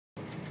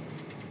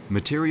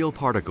Material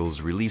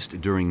particles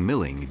released during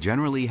milling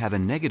generally have a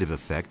negative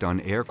effect on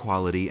air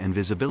quality and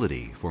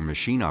visibility for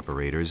machine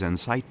operators and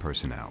site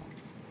personnel.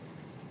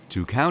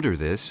 To counter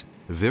this,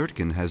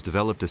 Wirtgen has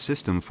developed a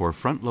system for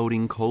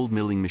front-loading cold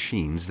milling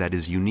machines that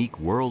is unique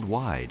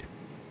worldwide,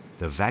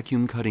 the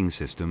Vacuum Cutting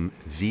System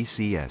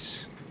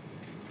VCS.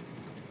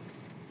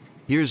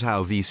 Here's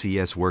how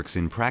VCS works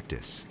in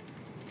practice.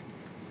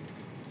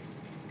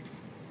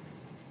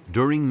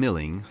 During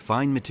milling,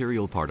 fine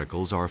material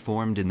particles are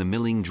formed in the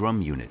milling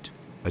drum unit.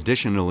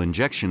 Additional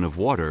injection of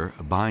water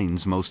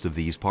binds most of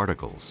these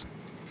particles.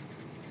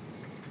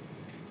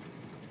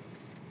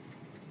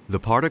 The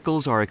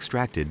particles are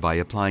extracted by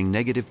applying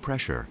negative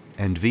pressure,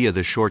 and via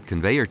the short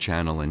conveyor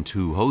channel and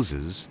two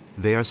hoses,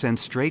 they are sent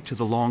straight to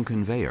the long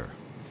conveyor.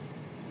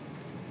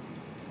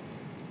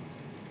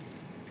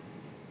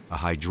 A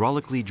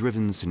hydraulically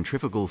driven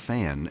centrifugal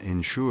fan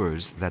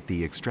ensures that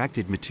the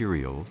extracted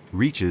material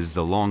reaches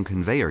the long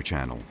conveyor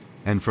channel,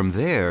 and from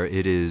there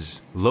it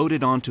is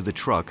loaded onto the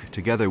truck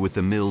together with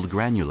the milled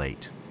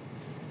granulate.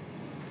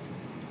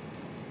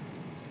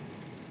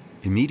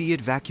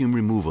 Immediate vacuum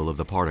removal of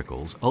the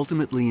particles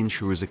ultimately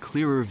ensures a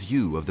clearer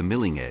view of the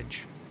milling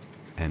edge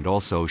and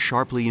also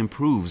sharply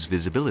improves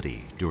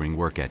visibility during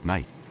work at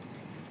night.